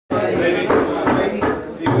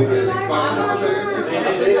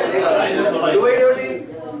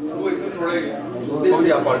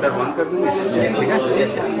जी आप ऑल्टर बंद कर देंगे, ठीक है?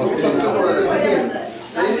 Yes yes.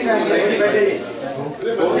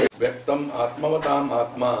 व्यक्तम आत्मवताम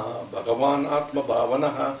आत्मा भगवान आत्म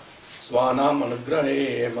भावनः स्वानाम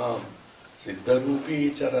अनुग्रहे माम सिद्धरूपी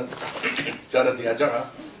चरति अजः.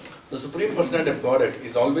 The Supreme Personality of Godhead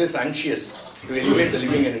is always anxious to elevate the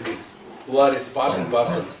living entities who are his part and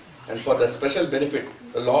parcels, and for the special benefit,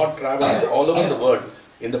 the Lord travels all over the world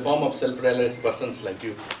in the form of self-realized persons like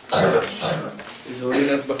you. His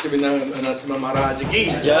Holiness BVV Narasimha Maharaj ki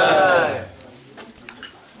Jai.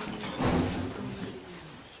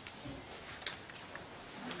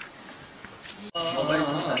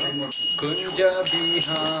 Kunja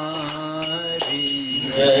Bihari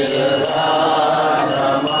Jaya Radha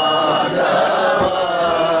Madhava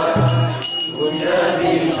Kunja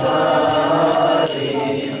Bihari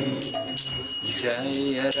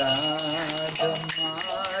Jaya Radha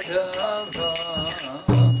Madhava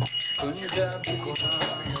Kunja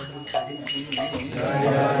Bihari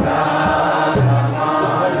Jaya Radha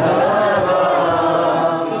Madhava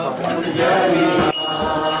Kunja Bihari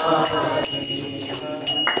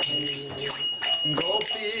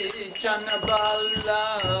Chana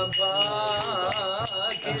Vallabha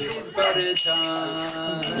Girivardhari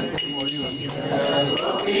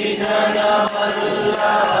Gopi Chana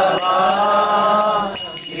Vallabha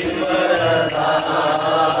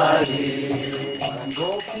Girivardhari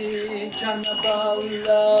Gopi Chana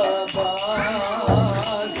Vallabha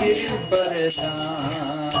Girivardhari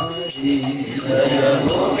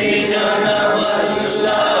Gopi Chana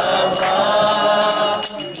Vallabha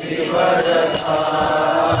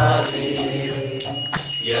Girivardhari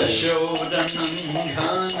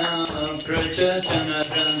Yashodanandana Prajajana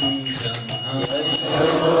Ranjana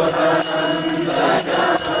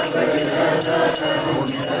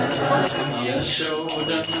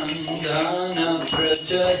Yashodanandana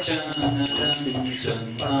Prajajana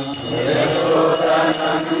Ranjana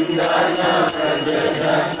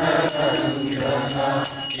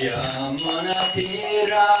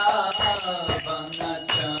Yamunatira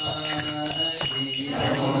Vanachari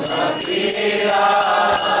Yamunatira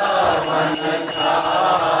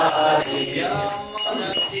Vanachari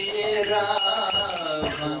Yamunatira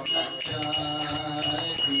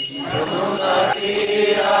Vanachari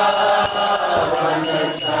Yamunatira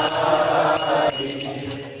Vanachari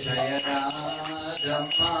Jaya Radha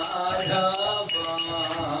Madhava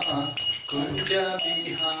Kunja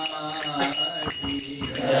Bihari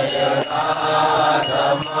Jaya Radha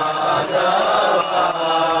Madhava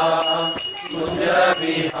Kunja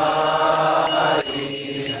Bihari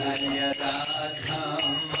Jaya Radha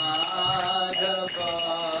Madhava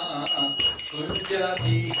Kunja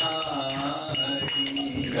Bihari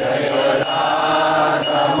Jaya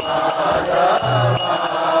Radha Madhava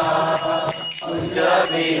Kunja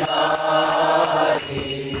Bihari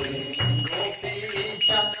Gopi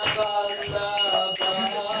Chana Vallabha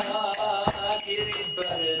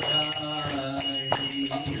Girivardhari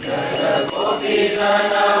Jaya Gopi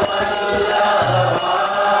Chana Vallabha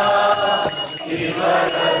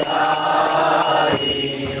Girivardhari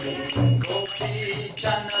Gopi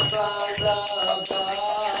Chana Vallabha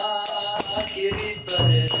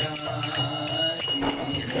Girivardhari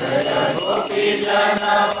Jaya Gopi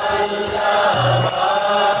Chana Vallabha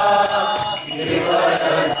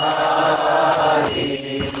Girivardhari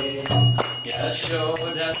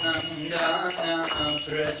Yashodanandana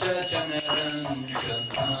Prajajana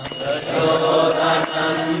Ranjana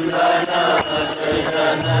Yashodanandana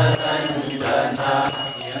Prajajana Ranjana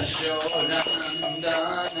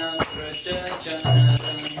Yashodanandana Prajajana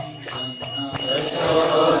Ranjana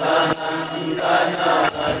Yashodanandana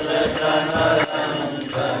Prajajana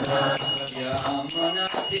Ranjana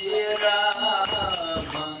Yamunatira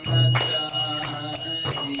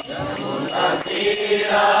Vanachari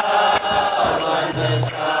Yamunatira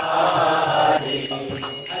Vanachari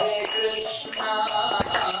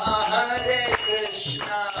Hare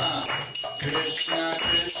Krishna Krishna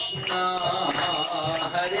Krishna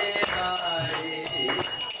Hare Hare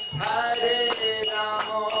Hare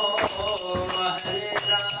Ramo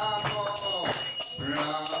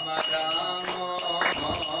Rama Ramo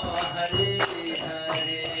Hare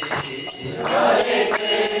Hare Hare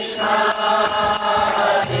Krishna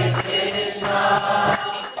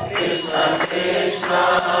Krishna Krishna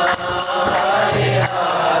Hare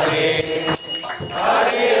Hare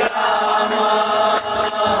Hare Rama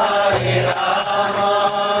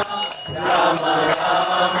Rama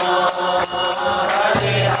Rama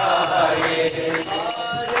Hare Hare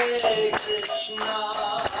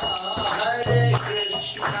Hare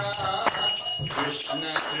Krishna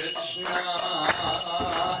Krishna Krishna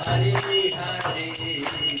Hare Hare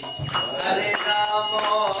Hare Rama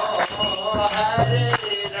Hare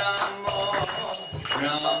Rama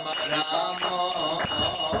Rama Rama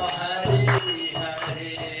Hare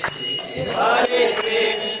Hare Hare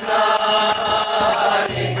Krishna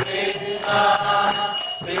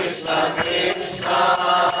Krishna Krishna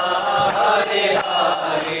Hare Hare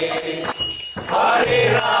Hare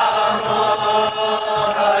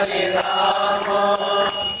Rama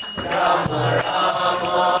Rama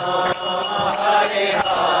Rama Hare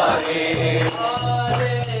Hare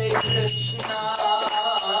Hare Krishna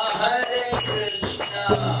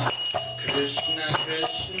Krishna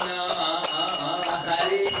Krishna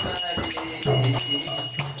Hare Hare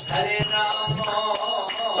Hare Rama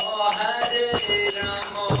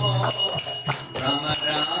Rama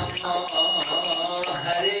Rama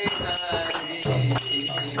Hare Hare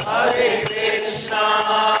Hare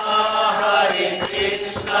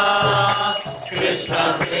Krishna Krishna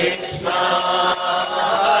Krishna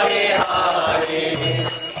Hare Hare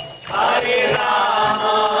Hare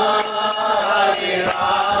Rama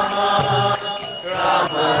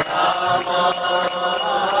Rama Rama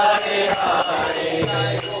Hare Hare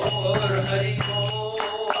Hari Bol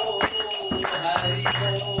Hari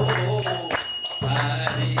Bol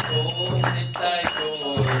Hari Bol Nitai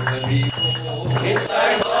Gaur Hari Bol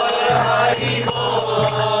Nitai Gaur Hari Bol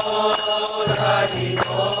Hari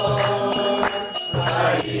Bol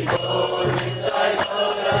Hari Bol Nitai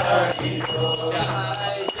Gaur Hari Bol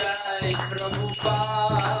Jai Jai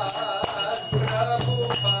Prabhupada Jai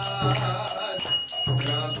Jai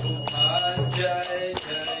Prabhupada Jai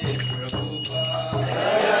Jai Prabhupada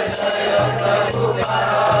Jai Jai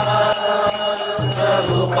Prabhupada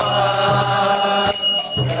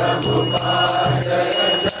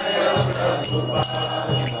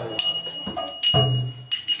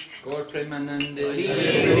Gaur Premanande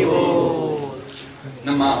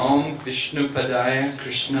Nama Om Vishnu Padaya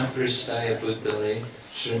Krishna Pristaya Bhutale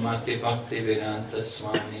Srimati Bhakti Vedanta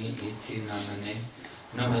Swami Iti Namane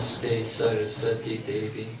Namaste Saraswati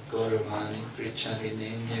Devi Gauravani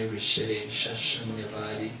Pricharine Nirvishe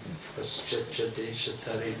Shashanyavari Paschachate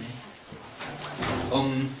Shatarine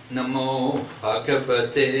Om Namo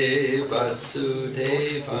Bhagavate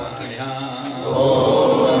Vasudevaya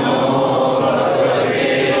Om Namo Bhagavate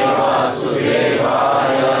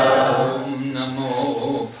Vasudevaya Om Namo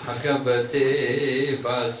Bhagavate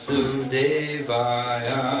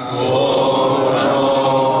Vasudevaya Om Namo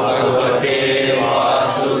Bhagavate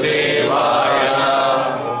Vasudevaya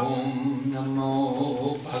Om Namo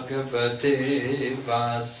Bhagavate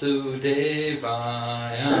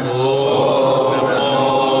Vasudevaya Om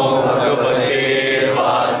Namo Bhagavate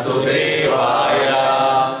Vasudevaya.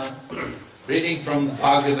 Reading from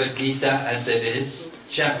Bhagavad Gita as it is,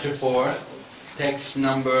 chapter 4, text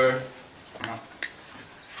number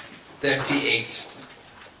 38.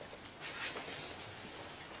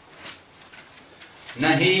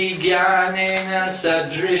 Nahi jnanena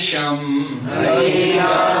sadrisham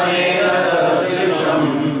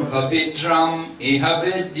pavitram iha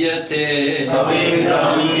vidyate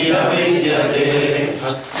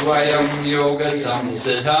tatsvayam yoga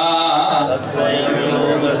samsiddha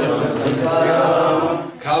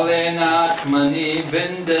kalenatmani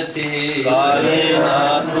vindati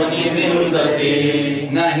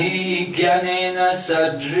nahi jnanena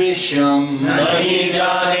sadrisham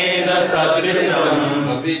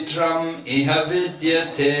pavitram iha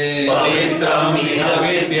vidyate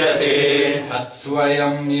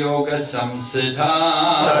tatsvayam yoga samsiddha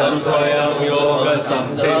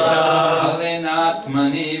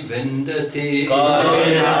kalenatmani vindati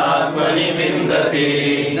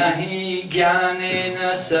nahi jnanena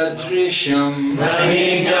sadrisham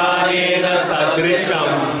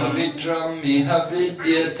pavitram iha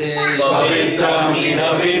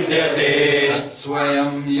vidyate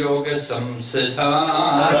tatsvayam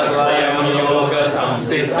yoga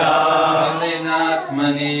samsiddha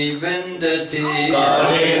kalenatmani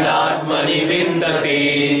vindati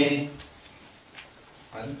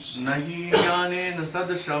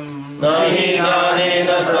Nahi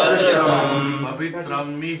jnanena sadrisham pavitram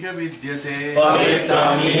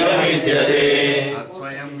miha vidyate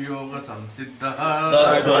tatsvayam yoga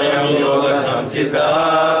samsiddha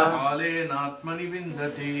kalenatmani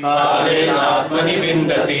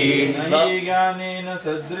vindati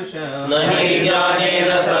Nahi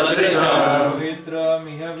jnanena sadrisham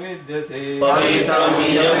pavitram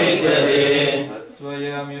iha vidyate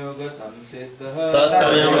Swayam yoga samsiddha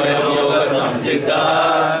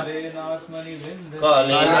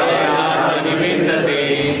kalenatmani vindati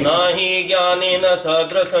Nahi jnanena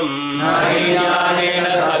sadrisham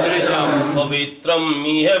पवित्रं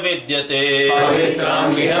मिह विद्यते पवित्रं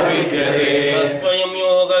मिह विद्यते तत्स्वयं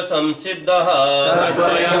योग संसिद्धः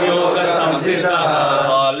तत्स्वयं योग संसिद्धः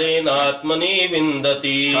कालेनात्मनि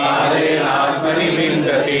विन्दति कालेनात्मनि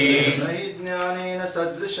विन्दति नहि ज्ञानेन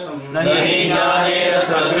सदृशं नहि ज्ञानेन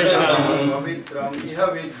सदृशं पवित्रम् इह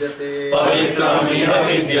विद्यते पवित्रं इह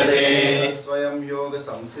विद्यते स्वयं योग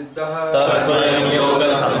संसिद्धः तत्स्वयं योग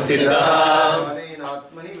संसिद्धः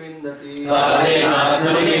कालेनात्मनि विन्दति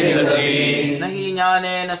कालेनात्मनि विन्दति नहि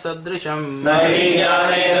ज्ञानेन सदृशं नहि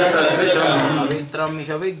ज्ञानेन सदृशं पवित्रम्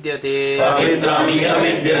इह विद्यते पवित्रं इह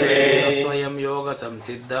विद्यते स्वयं योग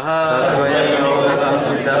संसिद्धः तत्स्वयं योग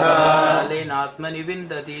संसिद्धः कालेनात्मनि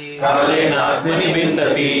विन्दति कालेनात्मनि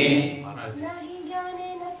विन्दति नहि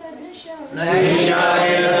ज्ञानेन सदृशं नहि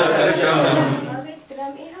ज्ञानेन सदृशं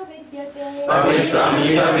पवित्रम् इह विद्यते पवित्रं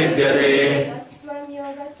इह विद्यते तत्स्वयं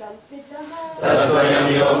योग संसिद्धः तत्स्वयं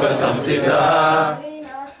योग संसिद्धः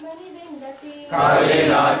कालेनात्मनि विन्दति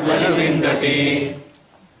कालेनात्मनि विन्दति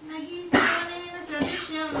नहि ज्ञानेन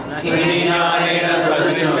सदृशं नहि ज्ञानेन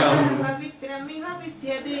सदृशं पवित्रमिह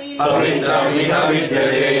विद्यते पवित्रं इह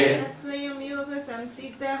विद्यते तत्स्वयं योग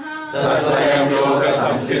संसिद्धः तत्स्वयं योग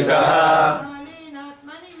संसिद्धः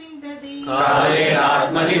कालेनात्मनि विन्दति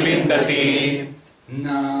कालेनात्मनि विन्दति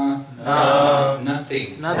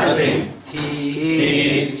Nothing. Nothing.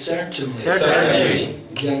 He certainly. Certainly.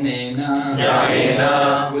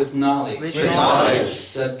 Jnanena. With knowledge. With knowledge.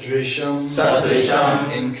 Sadrisham.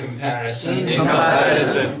 Sadrisham. In comparison. In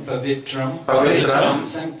comparison. Pavitram. Pavitram.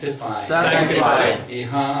 Sanctified. Sanctified.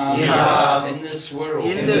 Iha. In this world.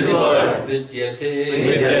 In this world. Vidyate.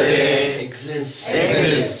 Vidyate. Exists.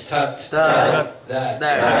 Exists. Tat. Tat.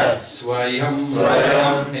 That. Swayam.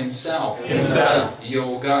 Swayam. Himself. Himself.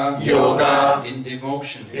 Yoga. Yoga. In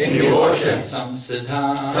devotion. In devotion.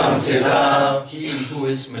 Samsiddha. Samsiddha. He who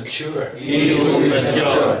is mature. He who is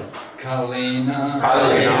mature. Kalena.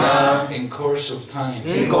 Kalena. In course of time.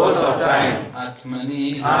 In course of time.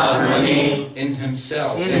 Atmani. Atmani. In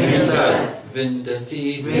himself. In himself.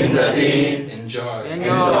 Vindati. Vindati. Enjoy.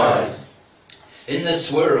 Enjoys. In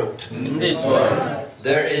this world. In this world.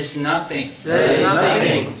 There is nothing. There is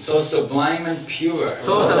nothing So sublime and pure.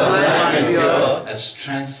 so sublime and pure As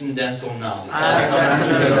transcendental knowledge. as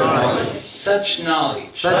transcendental knowledge. Such knowledge.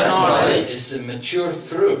 Such knowledge is the mature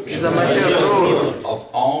fruit. is the mature fruit of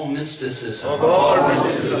all mysticism. Of all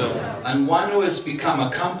mysticism. And one who has become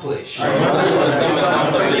accomplished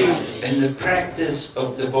in the practice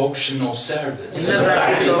of devotional service in the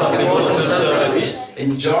practice of devotional service.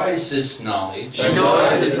 enjoys this knowledge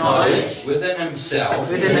Enjoys this knowledge within himself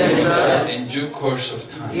within himself in due course of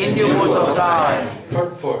time. in due course of time.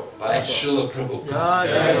 Purport by Srila Prabhupada.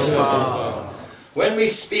 Jai Shri Prabhupada. When we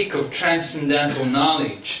speak of transcendental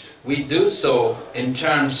knowledge, we do so in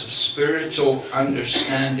terms of spiritual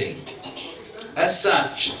understanding. As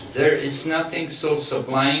such, there is nothing so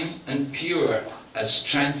sublime and pure as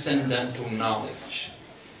transcendental knowledge.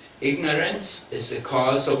 Ignorance is the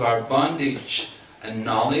cause of our bondage, and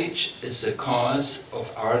knowledge is the cause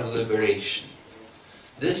of our liberation.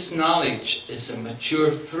 This knowledge is a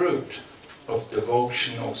mature fruit of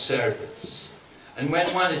devotional service. And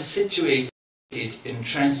when one is situated in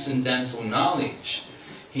transcendental knowledge,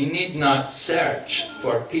 he need not search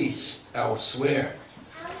for peace elsewhere,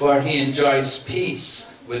 for he enjoys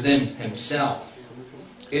peace within himself.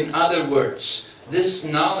 In other words, this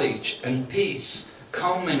knowledge and peace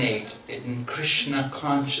culminate in Krishna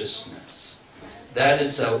consciousness. That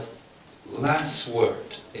is the last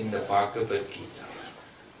word in the Bhagavad Gita.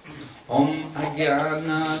 Om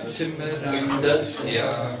Ajnana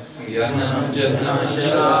Timirandasya Jnananjana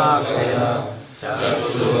Shalakaya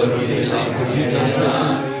Chaksurmilitam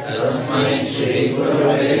Asmai Shri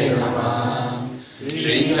Gurave Namah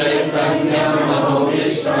Shri Chaitanya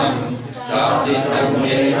Manovishtam Sthapitam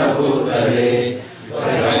Yena Bhutale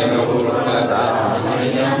Swayam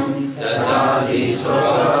Bhurupadamayam Tadadi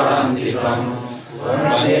Swarantikam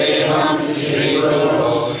Vandeham Shri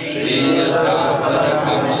Guru Shri Yata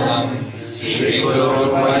Parakamalam Shri Guru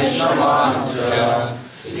Vaishnavansya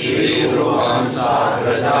Shri Rupam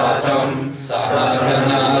Sagrajatam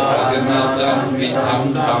Sahagana Raghunatam Vitam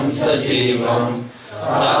Tam Sajivam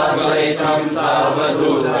Satvaitam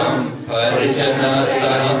Sarvadutam Parijana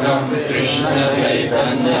Sahitam Krishna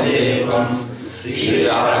Chaitanya Devam Shri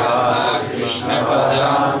Radha Krishna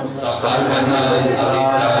Padam Sahagana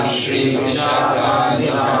Lalita Shri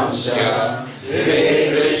Vishakanitamsya Hare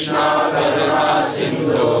Krishna Karuna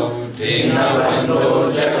Sindhu Dinabandhu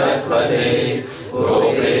Jagatpade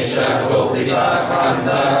Gopesha Gopika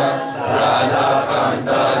Kanta Radha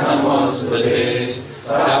Kanta Namosvate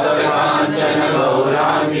Tapta Kanchana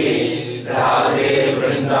Gaurangi Radhe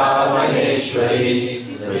Vrindavane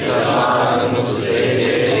Parmeshwari Dasanamuse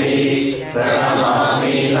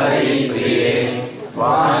Pranamami Hari Priye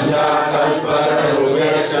Vanja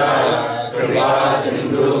Kalparurubhasya Kripa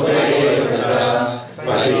Sindhubhayavasya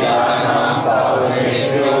Patiyanam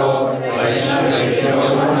Pavanebhyo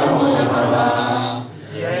Vaishnavebhyo Namo Namah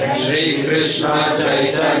Shri Krishna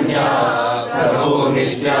Chaitanya Prabhu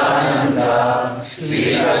Nityananda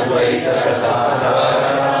Shri Advaita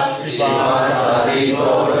Gadadhara Srivasadi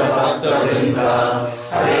Gaura Bhakta Vrinda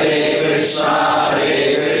Hare Krishna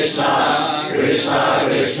Krishna Krishna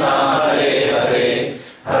Hare Hare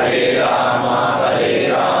Hare Rama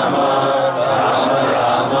Rama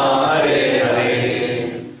Rama Hare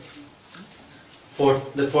Hare.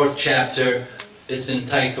 The fourth chapter is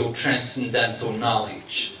entitled Transcendental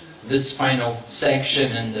Knowledge. This final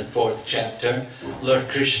section in the fourth chapter, Lord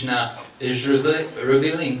Krishna is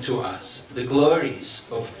revealing to us the glories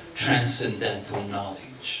of transcendental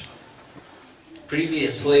knowledge.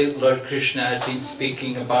 Previously, Lord Krishna had been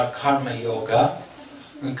speaking about Karma Yoga,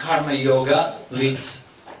 and Karma Yoga leads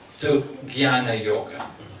to Jnana Yoga.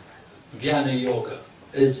 Jnana Yoga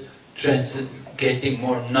is getting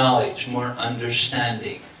more knowledge, more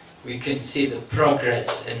understanding. We can see the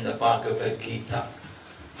progress in the Bhagavad Gita,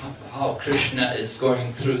 how Krishna is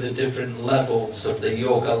going through the different levels of the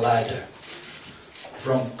yoga ladder.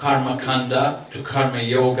 From Karma Kanda to Karma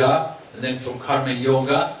Yoga, and then from Karma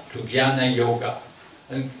Yoga to Jnana Yoga.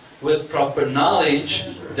 And with proper knowledge,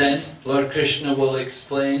 then Lord Krishna will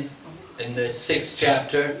explain in the 6th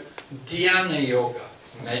chapter, Dhyana Yoga,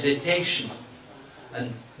 meditation.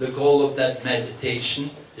 And the goal of that meditation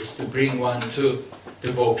is to bring one to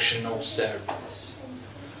devotional service.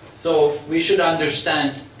 So we should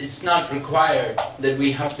understand it's not required that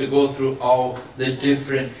we have to go through all the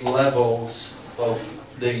different levels of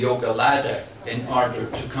the yoga ladder in order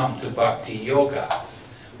to come to Bhakti Yoga.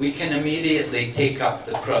 We can immediately take up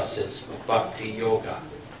the process of Bhakti Yoga.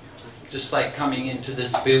 Just like coming into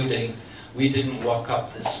this building, we didn't walk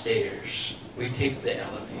up the stairs. We take the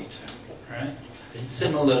elevator, right? And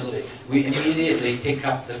similarly, we immediately take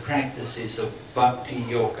up the practices of Bhakti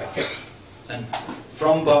Yoga. And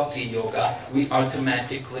from Bhakti Yoga, we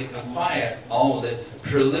automatically acquire all the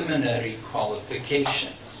preliminary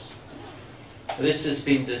qualifications. This has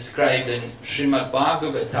been described in Srimad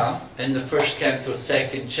Bhagavatam in the 1st canto,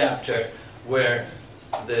 2nd chapter, where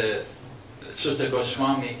the Sutta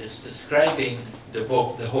Goswami is describing the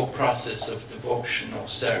whole process of devotional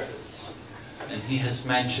service. And he has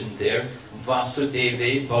mentioned there,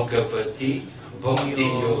 Vasudeve Bhagavati Bhakti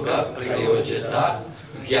Yoga Prayojata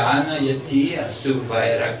Jnana Yati Asu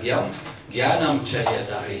Vairagyam Jnanam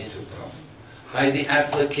Chayadahitukam. By the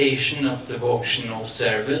application of devotional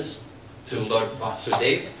service to Lord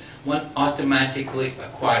Vasudeva, one automatically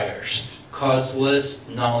acquires causeless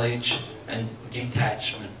knowledge and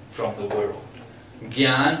detachment from the world.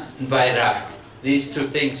 Jnana and Vairag, these two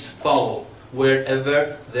things follow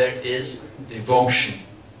wherever there is devotion.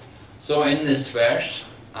 So in this verse,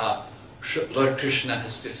 Lord Krishna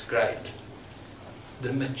has described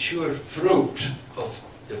the mature fruit of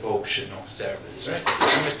devotional service, right?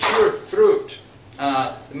 The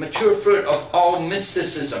mature fruit of all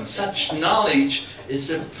mysticism. Such knowledge is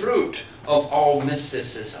the fruit of all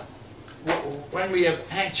mysticism. When we have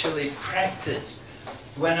actually practiced,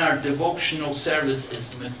 when our devotional service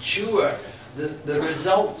is mature, the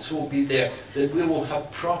results will be there, that we will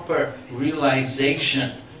have proper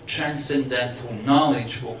realization, transcendental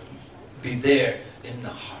knowledge will be there in the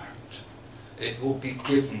heart. It will be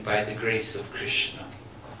given by the grace of Krishna.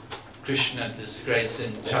 Krishna describes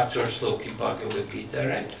in Chaturshloki Bhagavad Gita,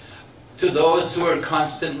 right? To those who are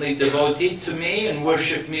constantly devoted to me and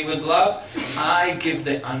worship me with love, I give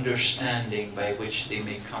the understanding by which they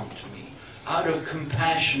may come to me. Out of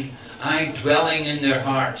compassion, I, dwelling in their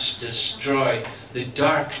hearts, destroy the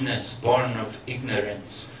darkness born of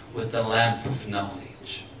ignorance with the lamp of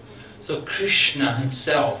knowledge. So Krishna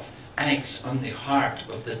himself acts on the heart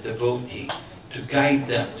of the devotee to guide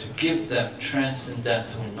them, to give them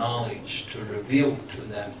transcendental knowledge, to reveal to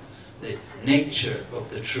them the nature of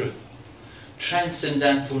the truth.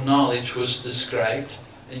 Transcendental knowledge was described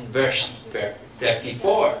in verse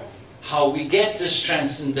 34. How we get this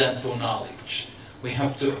transcendental knowledge? We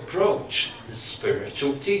have to approach the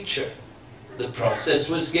spiritual teacher. The process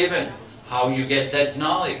was given. How you get that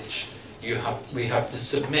knowledge? We have to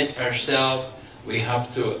submit ourselves, we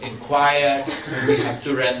have to inquire, we have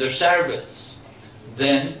to render service.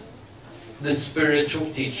 Then the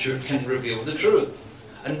spiritual teacher can reveal the truth.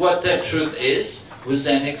 And what that truth is was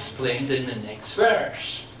then explained in the next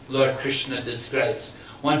verse. Lord Krishna describes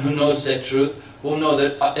One who knows that truth will know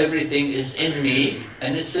that everything is in me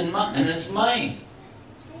and it's mine.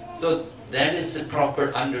 So that is the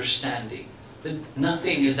proper understanding. That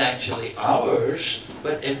nothing is actually ours,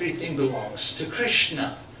 but everything belongs to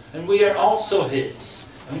Krishna. And we are also His,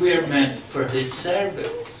 and we are meant for His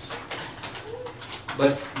service.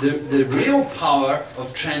 But the real power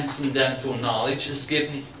of transcendental knowledge is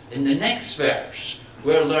given in the next verse,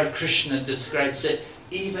 where Lord Krishna describes it,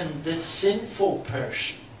 even the sinful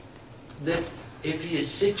person, that if he is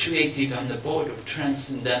situated on the boat of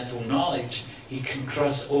transcendental knowledge, he can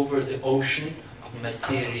cross over the ocean of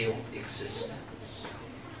material existence.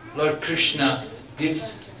 Lord Krishna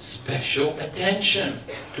gives special attention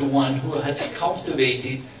to one who has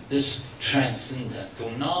cultivated this transcendental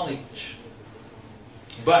knowledge.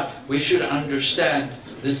 But we should understand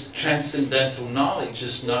this transcendental knowledge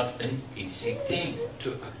is not an easy thing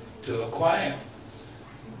to acquire.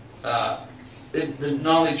 The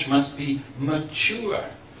knowledge must be mature.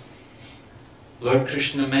 Lord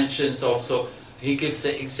Krishna mentions also, he gives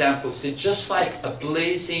the example, say, just like a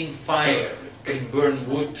blazing fire can burn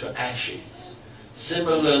wood to ashes,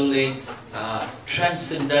 similarly,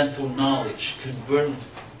 transcendental knowledge can burn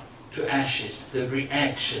to ashes the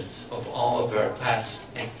reactions of all of our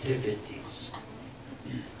past activities.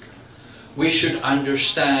 We should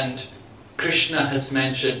understand, Krishna has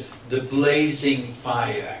mentioned the blazing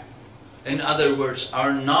fire. In other words,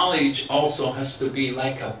 our knowledge also has to be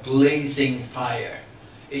like a blazing fire.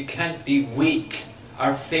 It can't be weak.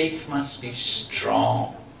 Our faith must be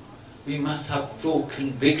strong. We must have full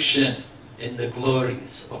conviction in the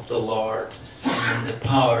glories of the Lord and in the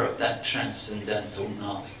power of that transcendental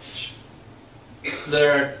knowledge.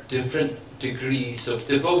 There are different degrees of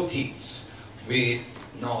devotees. We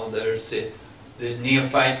know there's the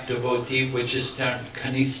neophyte devotee, which is termed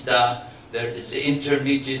kanista. There is the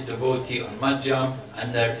intermediate devotee on Madhyam,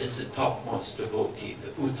 and there is the topmost devotee, the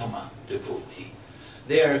Uttama devotee.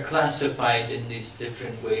 They are classified in these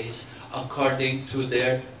different ways according to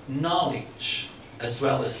their knowledge as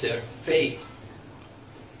well as their faith.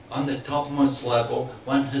 On the topmost level,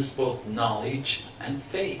 one has both knowledge and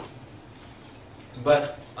faith.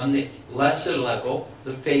 But on the lesser level,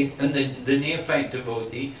 the faith, and the neophyte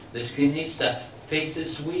devotee, the kanista, faith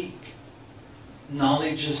is weak.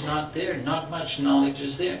 Knowledge is not there, not much knowledge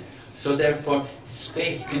is there. So therefore, his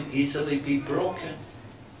faith can easily be broken.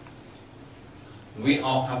 We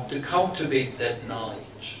all have to cultivate that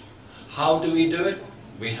knowledge. How do we do it?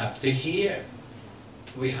 We have to hear.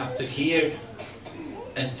 We have to hear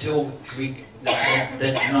until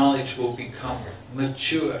that knowledge will become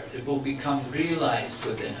mature. It will become realized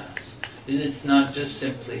within us. It's not just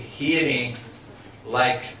simply hearing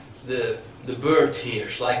like the bird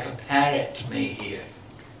hears, like a parrot may hear.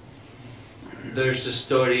 There's a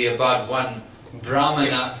story about one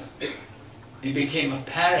Brahmana. He became a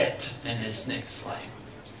parrot in his next life.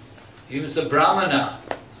 He was a Brahmana,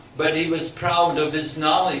 but he was proud of his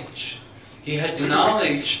knowledge. He had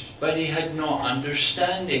knowledge, but he had no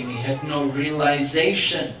understanding. He had no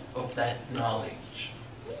realization of that knowledge.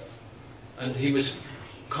 And he was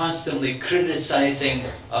constantly criticizing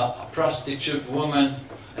a prostitute woman,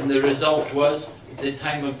 and the result was, at the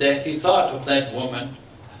time of death, he thought of that woman,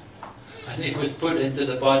 and he was put into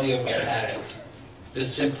the body of a parrot,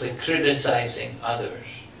 just simply criticizing others.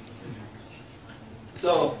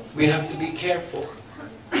 So we have to be careful,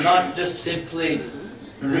 not just simply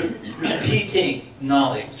repeating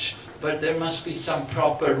knowledge, but there must be some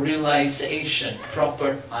proper realization,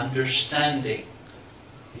 proper understanding.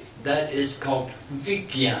 That is called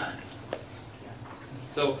Vigyan.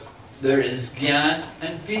 So there is Gyan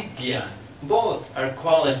and Vigyan. Both are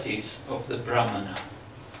qualities of the Brahmana.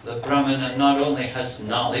 The Brahmana not only has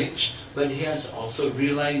knowledge, but he has also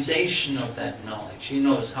realization of that knowledge. He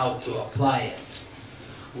knows how to apply it.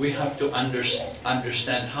 We have to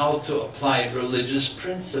understand how to apply religious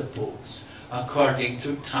principles according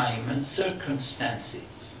to time and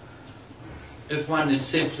circumstances. If one is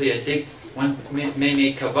simply a one may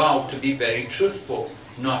make a vow to be very truthful,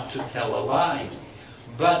 not to tell a lie.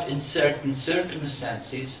 But in certain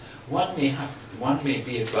circumstances, one may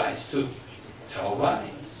be advised to tell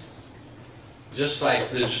lies. Just like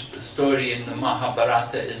the story in the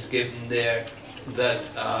Mahabharata is given there, that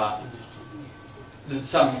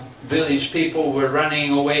some village people were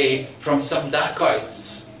running away from some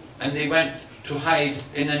dacoits, and they went to hide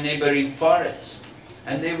in a neighboring forest,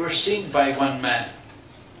 and they were seen by one man.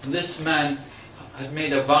 And this man had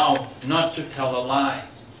made a vow not to tell a lie.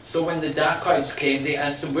 So when the dacoits came, they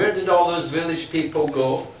asked him, where did all those village people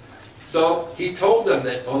go? So he told them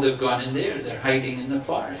that, oh, they've gone in there, they're hiding in the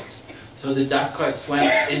forest. So the dacoits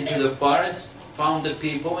went into the forest, found the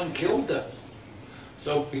people and killed them.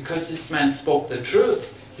 So because this man spoke the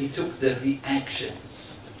truth, he took the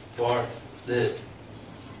reactions for the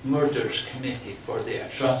murders committed, for the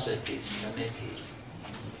atrocities committed.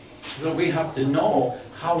 So we have to know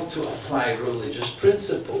how to apply religious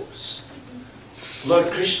principles.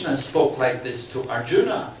 Lord Krishna spoke like this to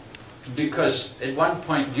Arjuna, because at one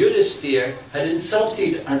point Yudhisthira had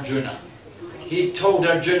insulted Arjuna. He told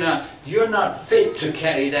Arjuna, "You're not fit to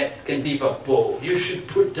carry that Gandiva bow. You should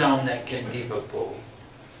put down that Gandiva bow."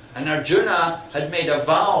 And Arjuna had made a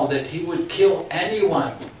vow that he would kill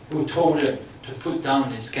anyone who told him to put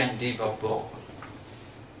down his Gandiva bow.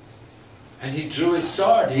 And he drew his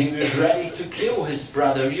sword. He was ready to kill his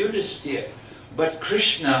brother Yudhisthira. But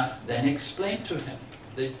Krishna then explained to him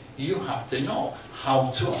that you have to know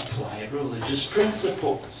how to apply religious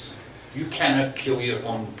principles. You cannot kill your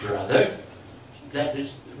own brother. That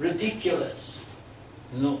is ridiculous.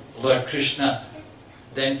 No, Lord Krishna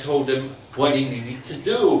then told him what he needed to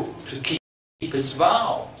do to keep his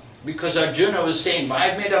vow. Because Arjuna was saying,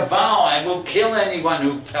 "I've made a vow, I will kill anyone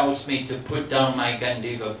who tells me to put down my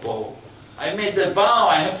Gandiva bow. I made the vow,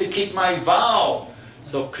 I have to keep my vow."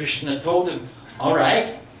 So Krishna told him, "All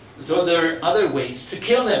right, so there are other ways to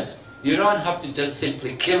kill him. You don't have to just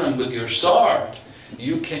simply kill him with your sword.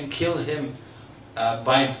 You can kill him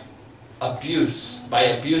by abuse, by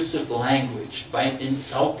abusive language, by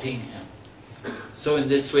insulting him." So in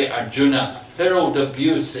this way Arjuna hurled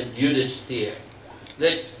abuse at Yudhisthira.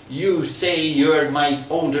 That you say you're my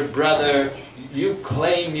older brother, you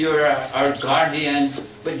claim you're our guardian,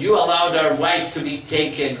 but you allowed our wife to be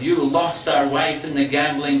taken. You lost our wife in the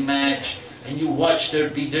gambling match, and you watched her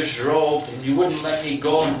be disrobed, and you wouldn't let me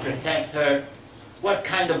go and protect her. What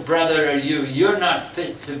kind of brother are you? You're not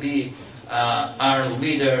fit to be our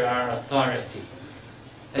leader, our authority.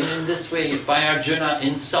 And in this way, by Arjuna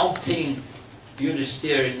insulting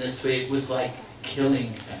Yudhisthira in this way, it was like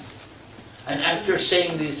killing him. And after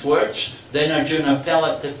saying these words, then Arjuna fell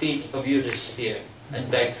at the feet of Yudhisthira and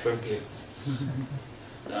begged forgiveness.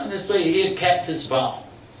 So in this way, he had kept his vow.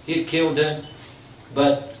 He had killed him,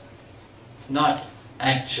 but not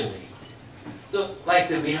actually. So like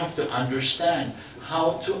that, we have to understand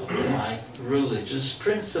how to apply religious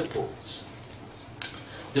principles.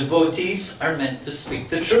 Devotees are meant to speak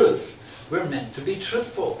the truth. We're meant to be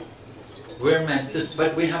truthful. We're meant to,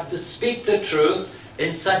 but we have to speak the truth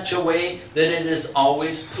in such a way that it is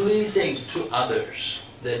always pleasing to others,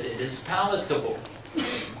 that it is palatable.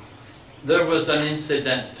 There was an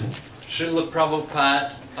incident. Srila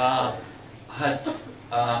Prabhupada had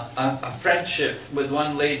a friendship with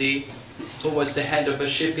one lady who was the head of a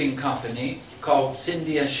shipping company called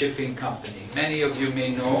Scindia Shipping Company. Many of you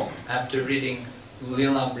may know, after reading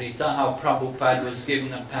Lilamrita, how Prabhupada was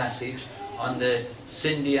given a passage on the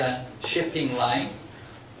Scindia shipping line,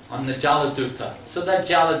 on the Jaladuta. So that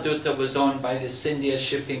Jaladuta was owned by the Scindia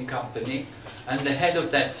Shipping Company, and the head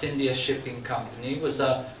of that Scindia Shipping Company was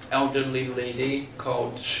an elderly lady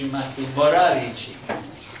called Srimati Morariji.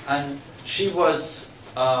 And she was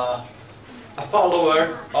a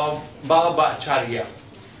follower of Balabhacharya.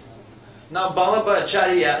 Now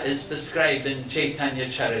Balabhacharya is described in Chaitanya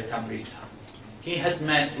Charitamrita. He had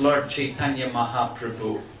met Lord Chaitanya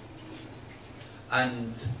Mahaprabhu,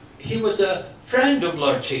 and he was a friend of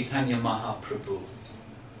Lord Chaitanya Mahaprabhu.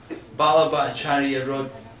 Balabhacharya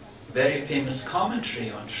wrote very famous commentary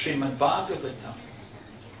on Srimad Bhagavatam.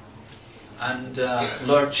 And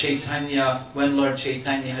Lord Chaitanya, when Lord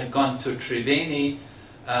Chaitanya had gone to Triveni,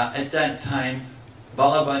 at that time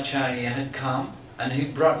Balabhacharya had come and he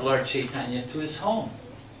brought Lord Chaitanya to his home.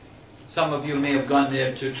 Some of you may have gone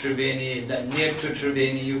there to Triveni. Near to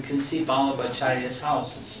Triveni you can see Balabhacharya's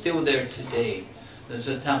house. It's still there today. There's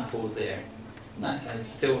a temple there.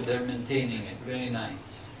 Still they're maintaining it. Very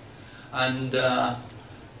nice. And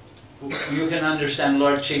you can understand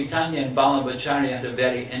Lord Chaitanya and Balabhacharya had a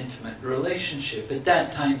very intimate relationship. At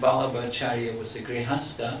that time Balabhacharya was a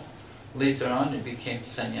grihasta. Later on it became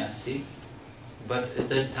sannyasi. But at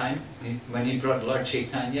that time, when he brought Lord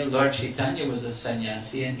Chaitanya was a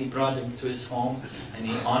sannyasi, and he brought him to his home and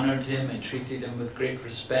he honored him and treated him with great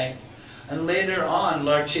respect. And later on,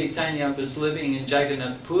 Lord Chaitanya was living in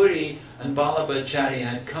Jagannath Puri, and Balabhacharya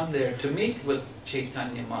had come there to meet with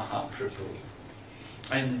Chaitanya Mahaprabhu.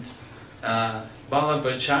 And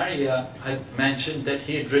Balabhacharya had mentioned that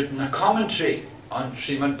he had written a commentary on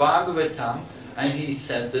Srimad Bhagavatam, and he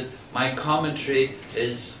said that my commentary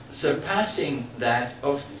is surpassing that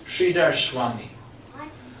of Sridhar Swami.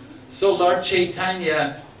 So Lord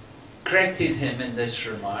Chaitanya corrected him in this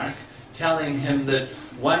remark, telling him that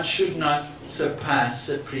one should not surpass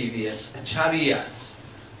the previous acharyas.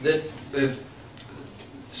 That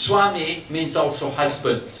Swami means also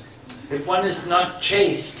husband. If one is not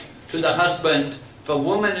chaste to the husband, if a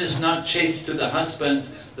woman is not chaste to the husband,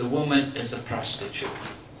 the woman is a prostitute.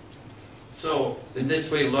 So, in this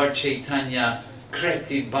way, Lord Chaitanya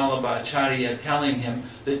corrected Vallabhacharya, telling him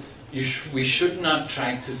that we should not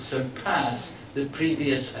try to surpass the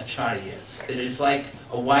previous acharyas. It is like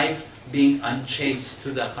a wife being unchaste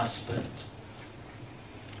to the husband.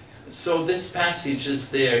 So this passage is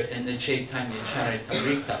there in the Chaitanya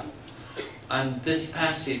Charitamrita. And this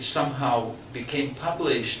passage somehow became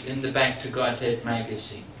published in the Back to Godhead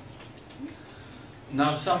magazine.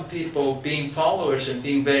 Now some people, being followers and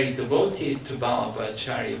being very devoted to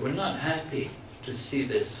Vallabhacharya, were not happy to see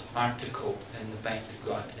this article in the Back to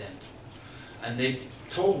Godhead. And they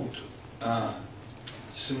told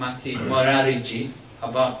Srimati Morariji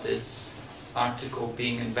about this article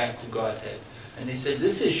being in Back to Godhead. And he said,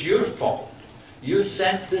 this is your fault. You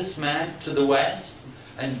sent this man to the West,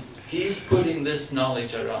 and he's putting this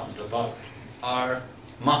knowledge around about our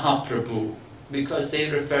Mahaprabhu, because they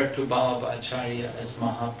refer to Vallabhacharya as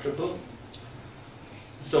Mahaprabhu.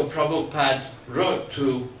 So Prabhupada wrote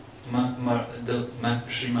to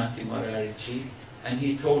Srimati Morariji, and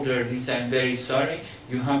he told her, he said, I'm very sorry,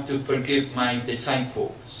 you have to forgive my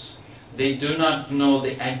disciples. They do not know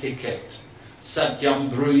the etiquette. Satyam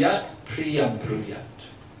bruyat, priyam bruyat.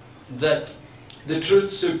 That the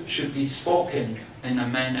truth should be spoken in a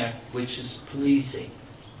manner which is pleasing.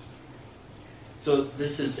 So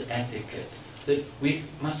this is etiquette. That we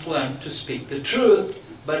must learn to speak the truth,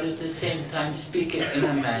 but at the same time speak it in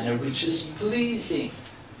a manner which is pleasing,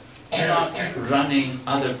 not running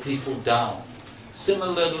other people down.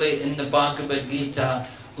 Similarly, in the Bhagavad Gita,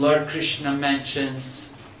 Lord Krishna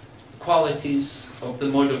mentions qualities of the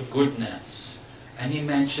mode of goodness. And he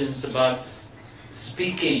mentions about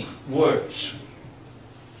speaking words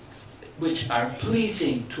which are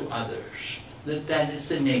pleasing to others. That is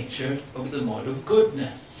the nature of the mode of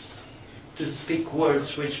goodness. To speak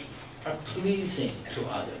words which are pleasing to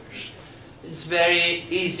others. It's very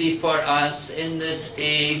easy for us in this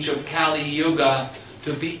age of Kali Yuga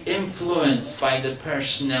to be influenced by the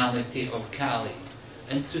personality of Kali,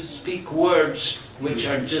 and to speak words which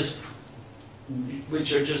are just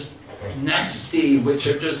nasty, which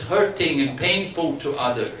are just hurting and painful to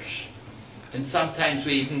others. And sometimes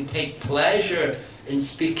we even take pleasure in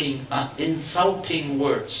speaking insulting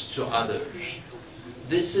words to others.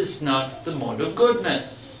 This is not the mode of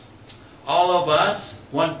goodness. All of us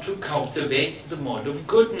want to cultivate the mode of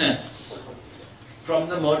goodness. From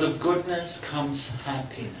the mode of goodness comes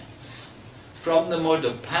happiness. From the mode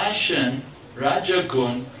of passion,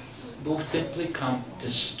 Rajagun, will simply come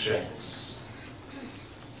distress.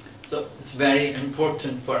 So it's very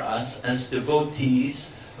important for us as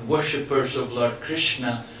devotees, worshippers of Lord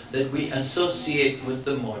Krishna, that we associate with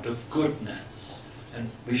the mode of goodness.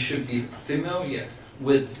 And we should be familiar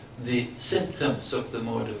with the symptoms of the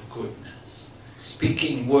mode of goodness.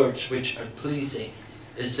 Speaking words which are pleasing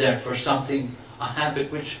is therefore something, a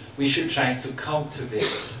habit which we should try to cultivate.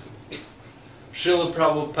 Srila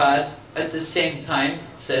Prabhupada at the same time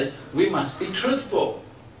says we must be truthful,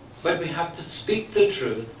 but we have to speak the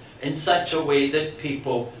truth in such a way that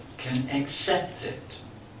people can accept it,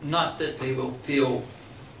 not that they will feel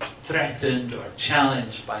threatened or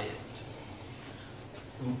challenged by it.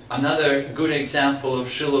 Another good example of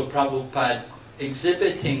Srila Prabhupada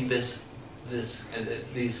exhibiting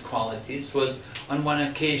these qualities was on one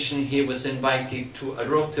occasion he was invited to a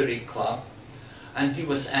Rotary Club and he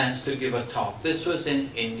was asked to give a talk. This was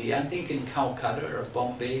in India, I think in Calcutta or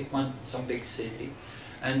Bombay, some big city.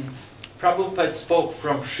 And Prabhupada spoke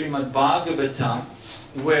from Srimad Bhagavatam,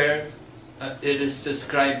 where it is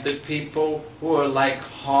described that people who are like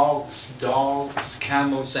hogs, dogs,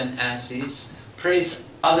 camels and asses praise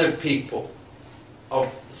other people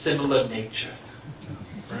of similar nature.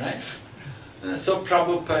 Right? So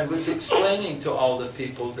Prabhupada was explaining to all the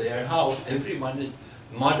people there how everyone,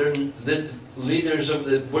 the leaders of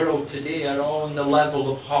the world today are all on the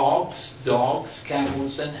level of hogs, dogs,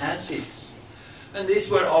 camels and asses. And these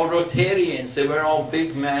were all Rotarians, they were all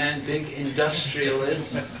big men, big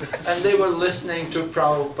industrialists, and they were listening to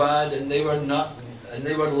Prabhupada and they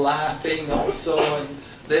were laughing also, and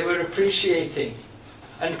they were appreciating.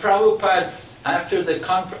 And Prabhupada, after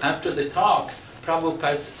the talk,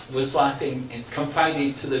 Prabhupada was laughing and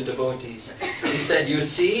confiding to the devotees. He said, you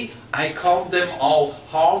see, I called them all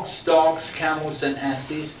hogs, dogs, camels and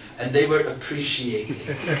asses, and they were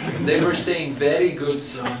appreciating. They were saying, very good,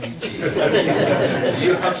 Swamiji.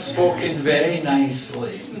 You have spoken very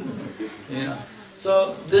nicely. You know.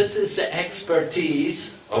 So this is the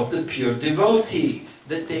expertise of the pure devotee,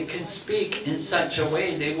 that they can speak in such a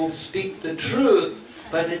way, they will speak the truth,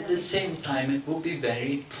 but at the same time it will be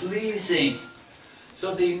very pleasing.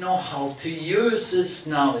 So they know how to use this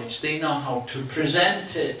knowledge, they know how to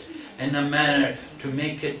present it in a manner to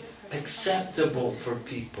make it acceptable for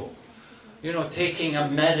people. You know, taking a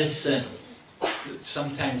medicine,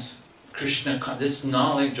 sometimes Krishna, this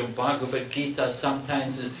knowledge of Bhagavad Gita,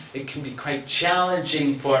 sometimes it can be quite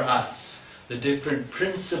challenging for us. The different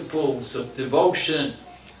principles of devotion,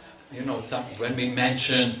 you know, when we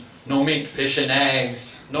mention no meat, fish and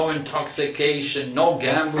eggs, no intoxication, no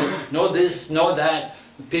gambling, no this, no that,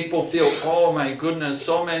 people feel, oh my goodness,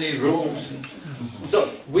 so many rules.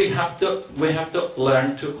 So we have to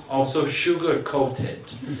learn to also sugarcoat it.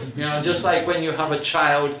 You know, just like when you have a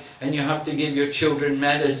child and you have to give your children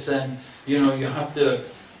medicine, you know, you have to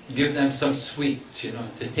give them some sweet, you know,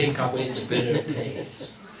 to take away the bitter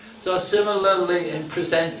taste. So similarly, in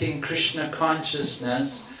presenting Krishna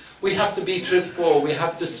consciousness, we have to be truthful, we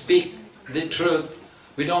have to speak the truth.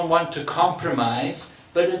 We don't want to compromise,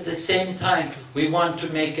 but at the same time, we want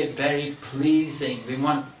to make it very pleasing. We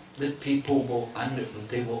want that people will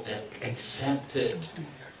accept it.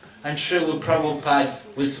 And Srila Prabhupada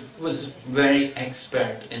was very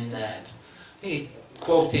expert in that. He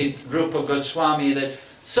quoted Rupa Goswami that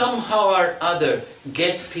somehow or other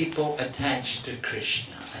get people attached to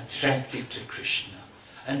Krishna, attracted to Krishna,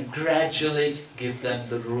 and gradually give them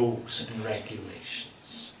the rules and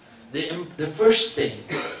regulations. The first thing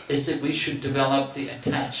is that we should develop the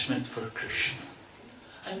attachment for Krishna.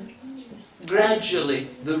 And gradually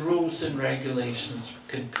the rules and regulations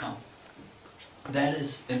can come. That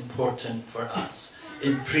is important for us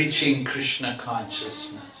in preaching Krishna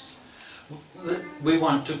consciousness. We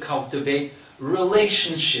want to cultivate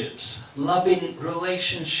relationships, loving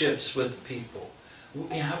relationships with people.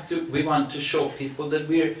 We want to show people that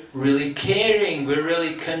we're really caring, we're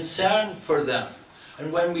really concerned for them.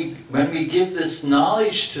 And when we give this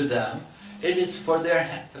knowledge to them, it is for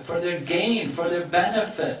their gain, for their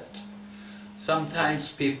benefit.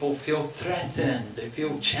 Sometimes people feel threatened, they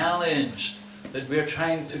feel challenged, that we're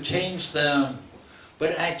trying to change them.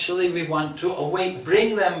 But actually we want to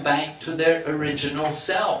bring them back to their original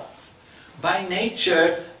self. By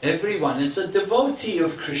nature, everyone is a devotee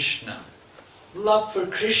of Krishna. Love for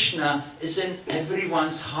Krishna is in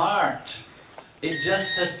everyone's heart. It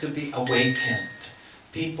just has to be awakened.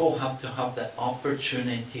 People have to have the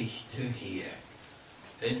opportunity to hear.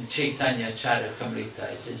 In Chaitanya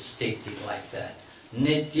Charitamrita it is stated like that.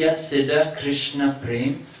 Nitya Siddha Krishna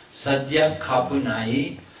Prem Sadhya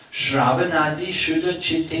Kabunai Shravanadi Shuddha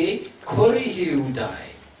Chitte Korihi Udai.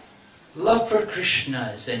 Love for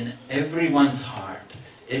Krishna is in everyone's heart.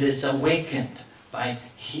 It is awakened by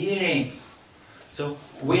hearing. So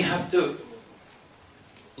we have to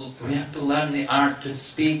learn the art to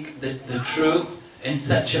speak the truth in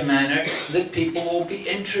such a manner that people will be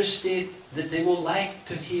interested, that they will like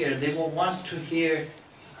to hear, they will want to hear,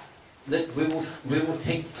 that we will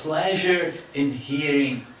take pleasure in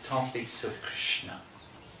hearing topics of Krishna.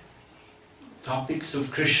 Topics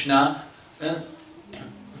of Krishna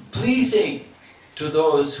pleasing to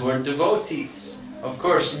those who are devotees. Of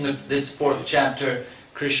course, in this 4th chapter,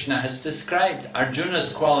 Krishna has described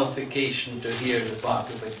Arjuna's qualification to hear the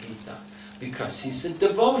Bhagavad Gita, because he's a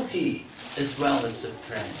devotee as well as a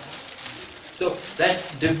friend. So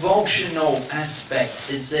that devotional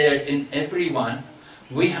aspect is there in everyone.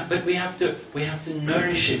 But we have to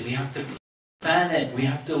nourish it. We have to fan it. We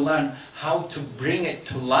have to learn how to bring it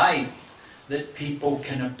to life, that people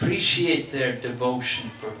can appreciate their devotion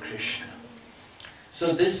for Krishna.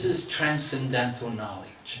 So this is transcendental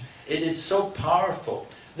knowledge. It is so powerful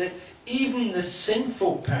that even the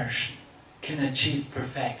sinful person can achieve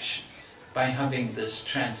perfection by having this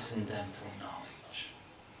transcendental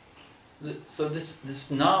knowledge. So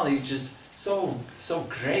this knowledge is so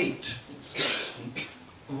great.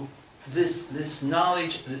 This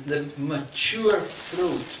knowledge, the mature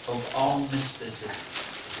fruit of all mysticism.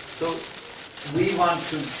 So we want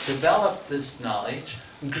to develop this knowledge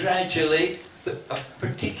gradually,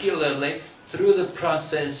 particularly through the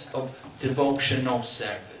process of devotional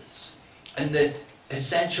service. And the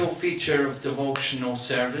essential feature of devotional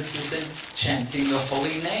service is in chanting the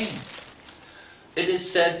holy name. It is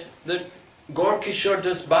said that Gaur-Kishore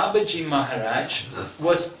Das Babaji Maharaj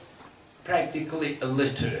was practically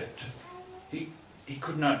illiterate. He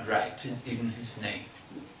could not write even his name.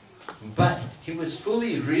 But he was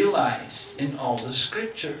fully realized in all the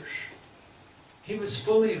scriptures. He was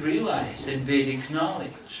fully realized in Vedic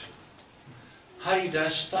knowledge.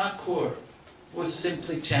 Haridas Thakur was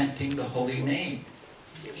simply chanting the holy name.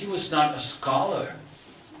 He was not a scholar.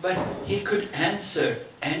 But he could answer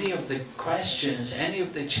any of the questions, any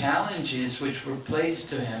of the challenges which were placed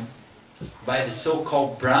to him by the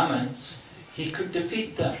so-called Brahmins. He could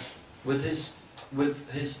defeat them with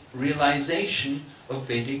his realization of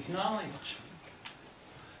Vedic knowledge.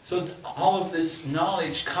 So all of this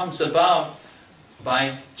knowledge comes about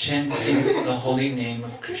by chanting the holy name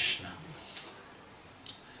of Krishna.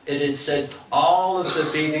 It is said all of the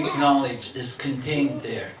Vedic knowledge is contained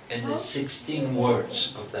there in the 16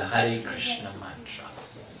 words of the Hare Krishna mantra.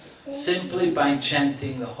 Simply by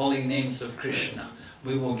chanting the holy names of Krishna,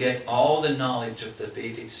 we will get all the knowledge of the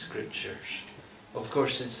Vedic scriptures. Of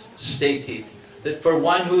course, it's stated that for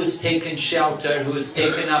one who has taken shelter, who has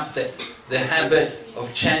taken up the habit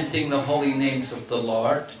of chanting the holy names of the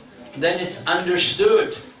Lord, then it's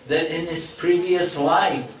understood that in his previous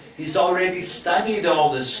life, he's already studied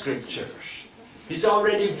all the scriptures. He's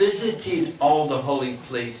already visited all the holy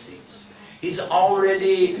places. He's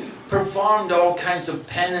already performed all kinds of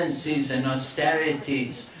penances and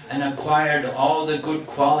austerities and acquired all the good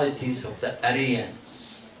qualities of the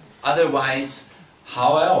Aryans. Otherwise,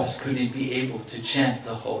 how else could he be able to chant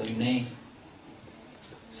the holy name?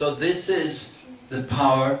 So this is the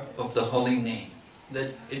power of the holy name,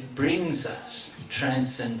 that it brings us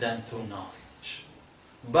transcendental knowledge.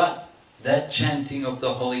 But that chanting of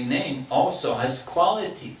the holy name also has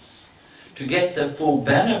qualities. To get the full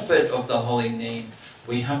benefit of the holy name,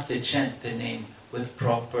 we have to chant the name with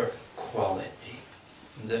proper quality.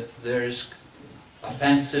 There is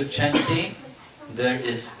offensive chanting, there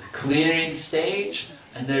is the clearing stage,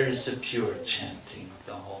 and there is the pure chanting of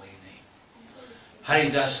the holy name.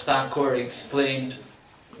 Haridas Thakur explained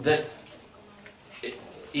that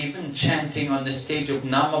even chanting on the stage of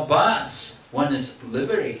Namabhas, one is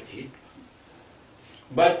liberated.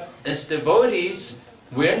 But as devotees,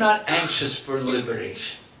 we're not anxious for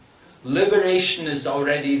liberation. Liberation is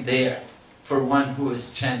already there for one who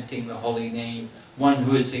is chanting the holy name, one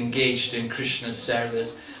who is engaged in Krishna's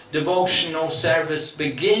service. Devotional service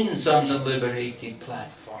begins on the liberated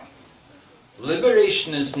platform.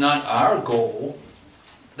 Liberation is not our goal.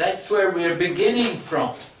 That's where we're beginning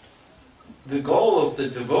from. The goal of the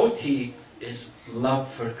devotee is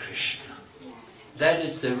love for Krishna. That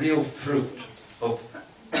is the real fruit of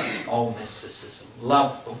all mysticism,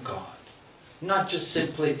 love of God. Not just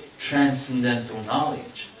simply transcendental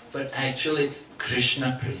knowledge, but actually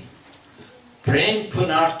Krishna Prem. Prem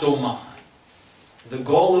Punarto Maha. The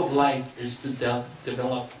goal of life is to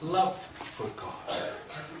develop love for God.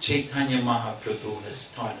 Chaitanya Mahaprabhu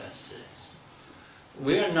has taught us this.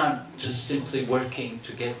 We are not just simply working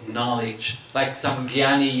to get knowledge like some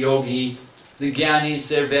Jnani yogi. The Jnanis,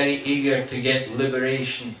 they're very eager to get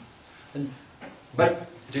liberation. But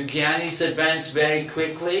do Jnanis advance very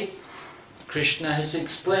quickly? Krishna has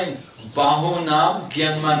explained, Bahunam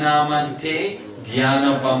Gyanmanamante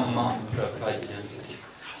Jnanavamam Prapadyanti.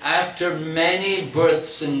 After many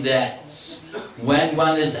births and deaths, when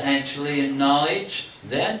one is actually in knowledge,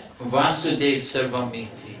 then Vasudev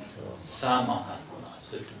Sarvamiti Samahatma.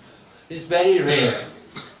 It's very rare.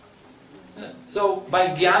 So by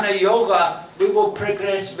Jnana Yoga, we will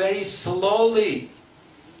progress very slowly,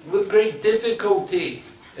 with great difficulty.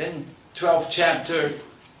 In 12th chapter,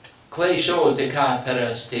 Klesho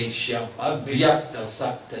Dekatarasteshyam Avyakta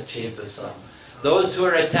Sakta Chebasam. Those who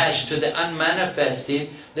are attached to the unmanifested,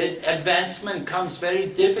 the advancement comes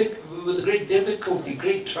with great difficulty,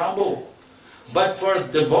 great trouble. But for a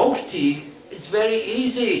devotee, it's very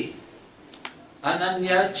easy.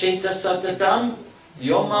 Ananya Cheta Satatam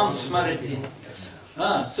Yomam Smariti.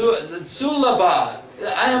 Sulabha.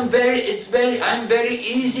 I am very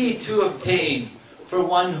easy to obtain for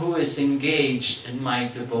one who is engaged in my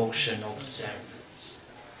devotional service.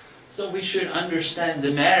 So we should understand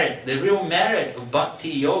the merit, the real merit of Bhakti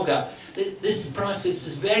Yoga. This process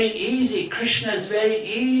is very easy. Krishna is very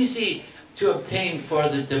easy to obtain for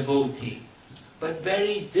the devotee, but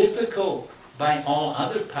very difficult by all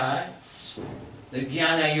other paths. The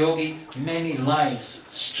Jnana Yogi, many lives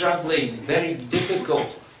struggling, very difficult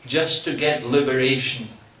just to get liberation.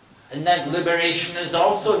 And that liberation is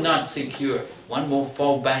also not secure. One will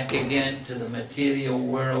fall back again to the material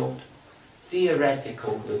world.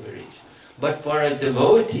 Theoretical liberation. But for a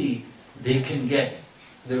devotee, they can get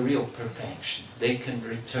the real perfection. They can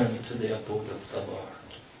return to the abode of the Lord.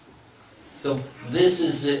 So this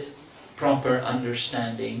is the proper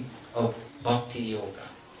understanding of Bhakti Yoga.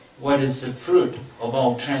 What is the fruit of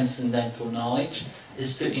all transcendental knowledge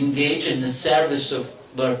is to engage in the service of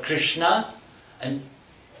Lord Krishna and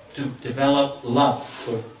to develop love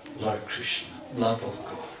for Lord Krishna, love of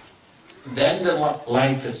God. Then the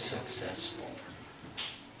life is successful.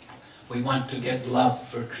 We want to get love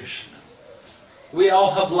for Krishna. We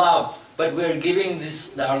all have love, but we're giving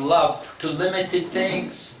our love to limited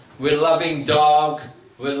things. We're loving dog,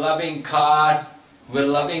 we're loving car, we're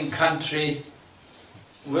loving country.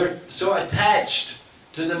 We're so attached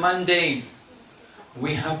to the mundane.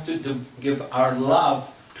 We have to give our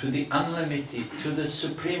love to the unlimited, to the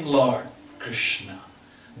Supreme Lord, Krishna.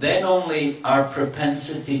 Then only our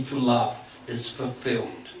propensity to love is fulfilled.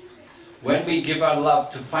 When we give our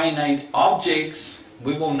love to finite objects,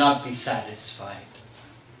 we will not be satisfied.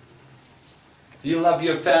 You love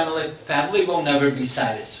your family, family will never be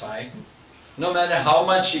satisfied. No matter how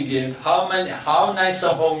much you give, how nice a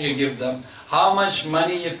home you give them, how much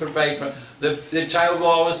money you provide for them, the child will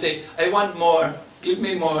always say, I want more, give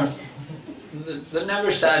me more. They're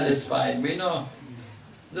never satisfied, we know.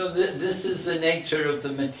 This is the nature of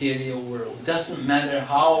the material world. It doesn't matter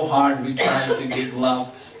how hard we try to give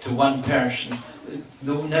love to one person,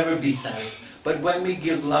 they will never be satisfied. But when we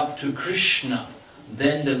give love to Krishna,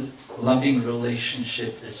 then the loving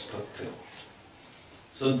relationship is fulfilled.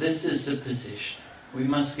 So this is the position. We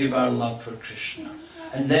must give our love for Krishna.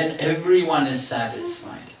 And then everyone is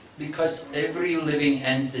satisfied, because every living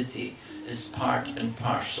entity is part and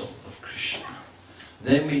parcel of Krishna.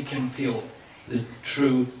 Then we can feel the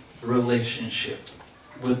true relationship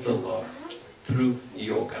with the Lord through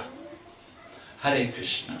yoga. Hare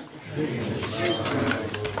Krishna.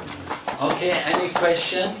 Okay, any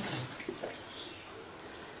questions?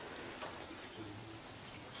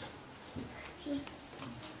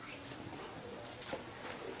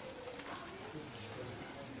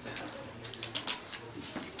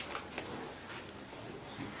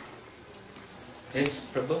 Yes,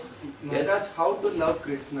 Prabhu? Maharaj, Yes? how to love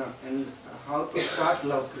Krishna and how to start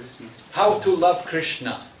love Krishna? How to love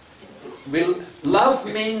Krishna? Love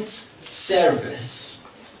means service.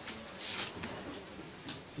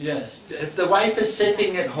 Yes, if the wife is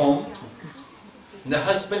sitting at home, and the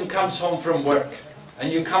husband comes home from work,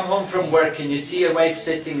 and you come home from work and you see your wife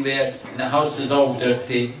sitting there, and the house is all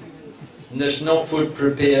dirty, and there's no food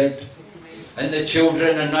prepared, and the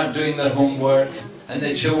children are not doing their homework, and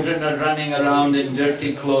the children are running around in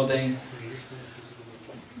dirty clothing,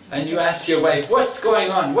 and you ask your wife, what's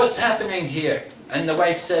going on? What's happening here? And the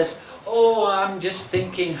wife says, oh, I'm just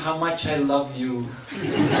thinking how much I love you.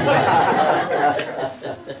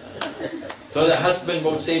 So the husband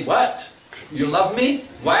will say, what? You love me?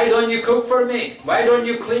 Why don't you cook for me? Why don't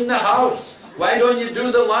you clean the house? Why don't you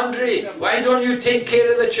do the laundry? Why don't you take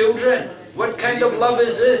care of the children? What kind of love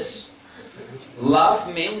is this?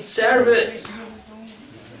 Love means service.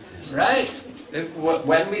 Right?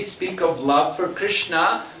 When we speak of love for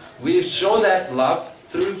Krishna, we show that love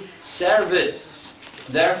through service.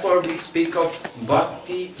 Therefore we speak of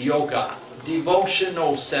Bhakti Yoga,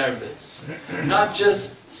 devotional service. Not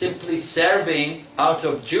just simply serving out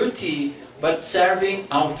of duty, but serving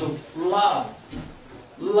out of love.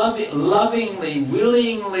 Lovingly,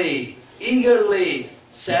 willingly, eagerly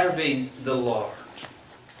serving the Lord.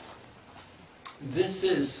 This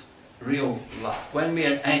is real love. When we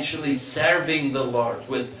are actually serving the Lord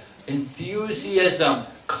with enthusiasm,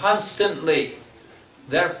 constantly.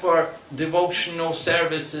 Therefore, devotional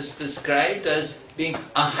service is described as being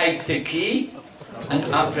ahaitaki and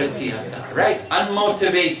apratihata, right?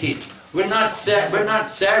 Unmotivated. We're not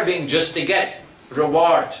serving just to get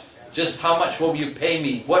reward. Just how much will you pay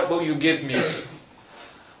me? What will you give me?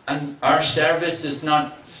 And our service is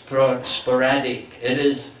not sporadic. It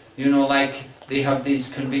is, you know, like they have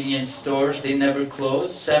these convenience stores, they never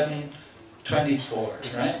close, 7/24,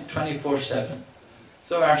 right? 24/7.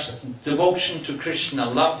 So our devotion to Krishna,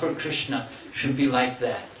 love for Krishna should be like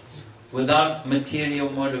that. Without material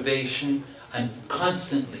motivation and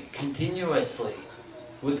constantly, continuously,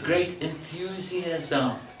 with great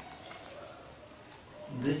enthusiasm.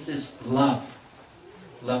 This is love.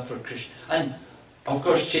 Love for Krishna. And of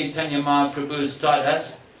course Chaitanya Mahaprabhu has taught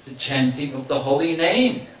us the chanting of the holy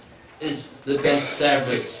name is the best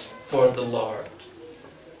service for the Lord.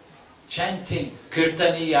 Chanting,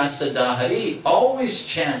 Kirtani Yasadahari, always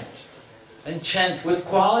chant. And chant with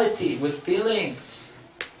quality, with feelings.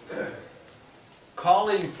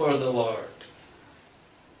 Calling for the Lord.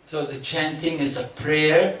 So the chanting is a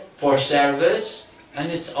prayer for service,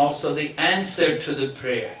 and it's also the answer to the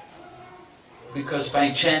prayer. Because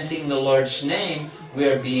by chanting the Lord's name, we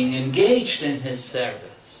are being engaged in His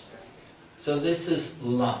service. So this is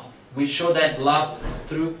love. We show that love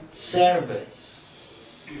through service.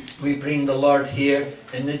 We bring the Lord here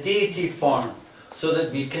in the deity form so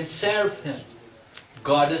that we can serve Him.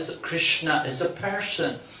 Krishna is a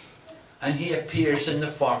person, and He appears in the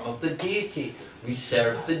form of the deity. We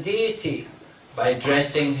serve the deity. by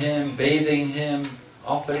dressing him, bathing him,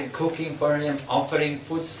 cooking for him, offering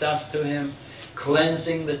foodstuffs to him,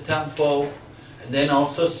 cleansing the temple, and then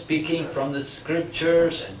also speaking from the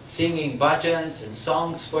scriptures and singing bhajans and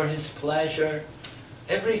songs for his pleasure.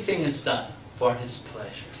 Everything is done for his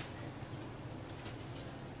pleasure.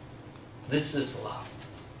 This is love.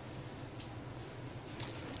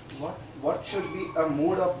 What should be a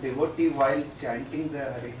mood of devotee while chanting the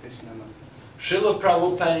Hare Krishna mantra? Srila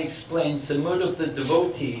Prabhupada explains the mood of the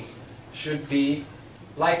devotee should be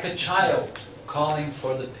like a child calling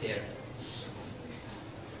for the parents.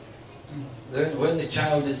 When the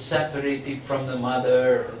child is separated from the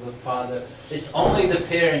mother or the father, it's only the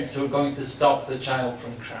parents who are going to stop the child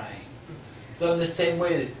from crying. So in the same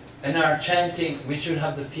way, in our chanting, we should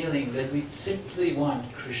have the feeling that we simply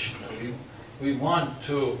want Krishna. We want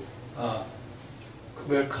to,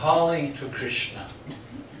 we're calling to Krishna.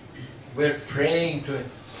 We're praying to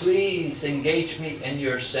him, please engage me in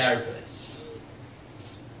your service.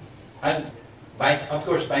 And of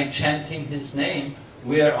course, by chanting his name,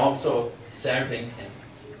 we are also serving him.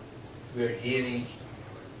 We're hearing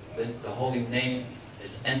the holy name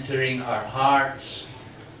is entering our hearts.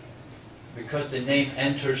 Because the name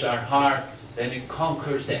enters our heart, then it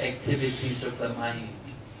conquers the activities of the mind,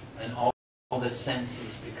 and all the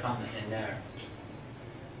senses become inert.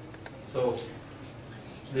 So,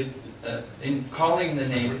 in calling the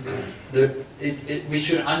name, we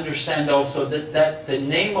should understand also that the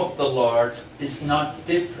name of the Lord is not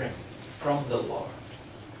different from the Lord.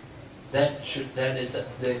 That is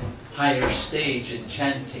at the higher stage in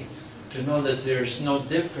chanting, to know that there is no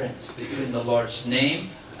difference between the Lord's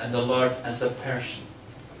name and the Lord as a person.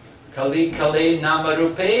 Kali Kale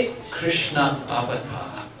Namarupe Krishna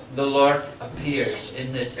Avatar. The Lord appears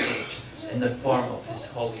in this age in the form of His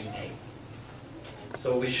holy name.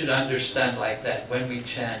 So we should understand like that when we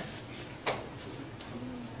chant.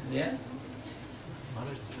 Yeah?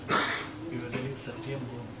 You were telling Satyam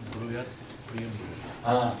Bruyat Priyam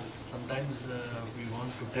Bruyat. Sometimes we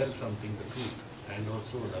want to tell something, the truth, and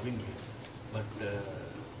also lovingly. But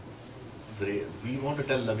we want to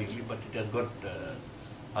tell lovingly, but it has got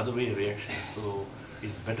other way reaction. So,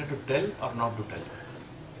 is better to tell or not to tell?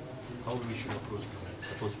 How we should approach it?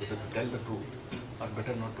 Suppose better to tell the truth, or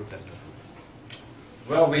better not to tell the truth?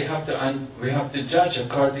 Well, we have to judge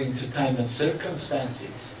according to time and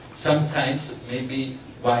circumstances. Sometimes it may be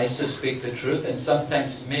wise to speak the truth, and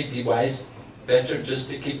sometimes it may be better just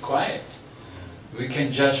to keep quiet. We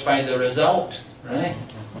can judge by the result, right?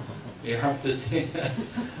 You have to see.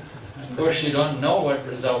 Of course, you don't know what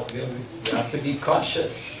result. You have to be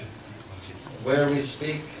cautious where we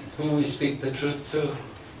speak, who we speak the truth to.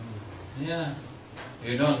 Yeah,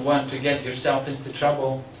 you don't want to get yourself into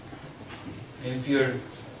trouble. If you're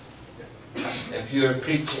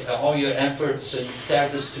preaching, all your efforts and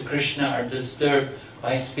service to Krishna are disturbed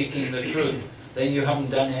by speaking the truth, then you haven't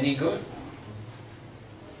done any good.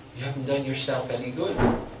 You haven't done yourself any good.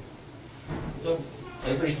 So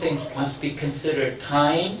everything must be considered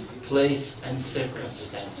time, place, and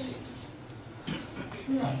circumstances.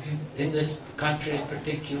 In this country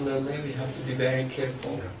particularly, we have to be very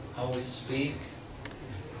careful how we speak,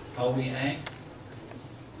 how we act.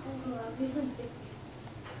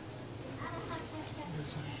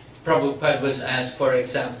 Prabhupada was asked, for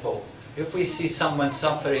example, if we see someone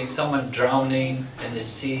suffering, someone drowning in the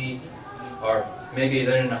sea, or maybe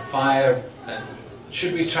they're in a fire,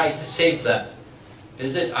 should we try to save them?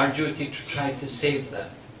 Is it our duty to try to save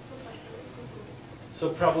them?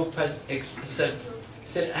 So Prabhupada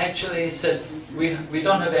said, we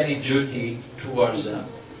don't have any duty towards them.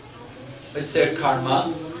 It's their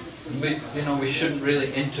karma. We shouldn't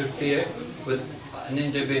really interfere with an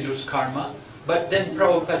individual's karma. But then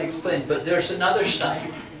Prabhupada explained, but there's another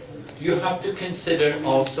side. You have to consider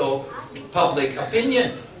also public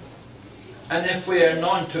opinion. And if we are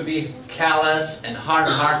known to be callous and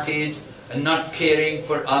hard-hearted and not caring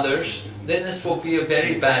for others, then this will be a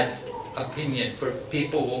very bad opinion for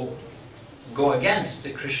people who go against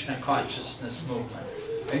the Krishna consciousness movement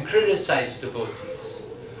and criticize devotees.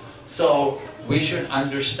 So we should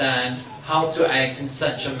understand how to act in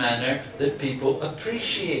such a manner that people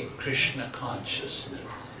appreciate Krishna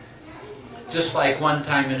consciousness. Just like one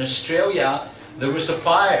time in Australia, there was a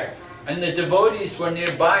fire, and the devotees were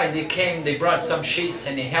nearby, and they brought some sheets,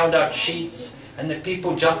 and they held out sheets, and the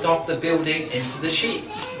people jumped off the building into the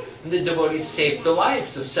sheets. And the devotees saved the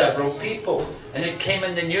lives of several people. And it came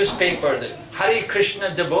in the newspaper that Hare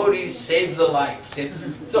Krishna devotees saved the lives.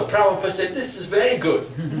 So Prabhupada said, this is very good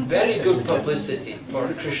publicity for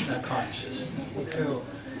Krishna consciousness.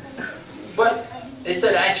 But is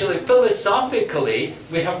that actually philosophically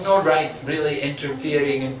we have no right really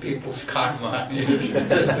interfering in people's karma.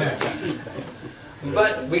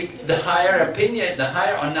 But the higher opinion,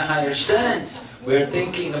 on the higher sense, we're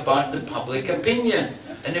thinking about the public opinion.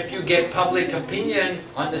 And if you get public opinion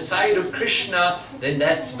on the side of Krishna, then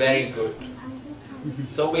that's very good.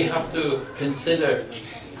 So we have to consider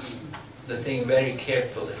the thing very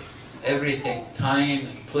carefully. Everything, time,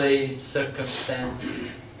 place, circumstance.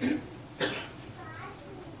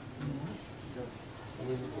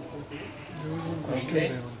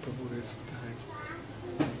 Okay.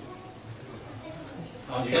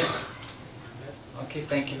 Okay. Okay,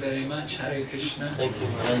 thank you very much. Hare Krishna. Thank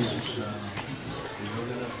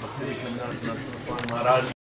you.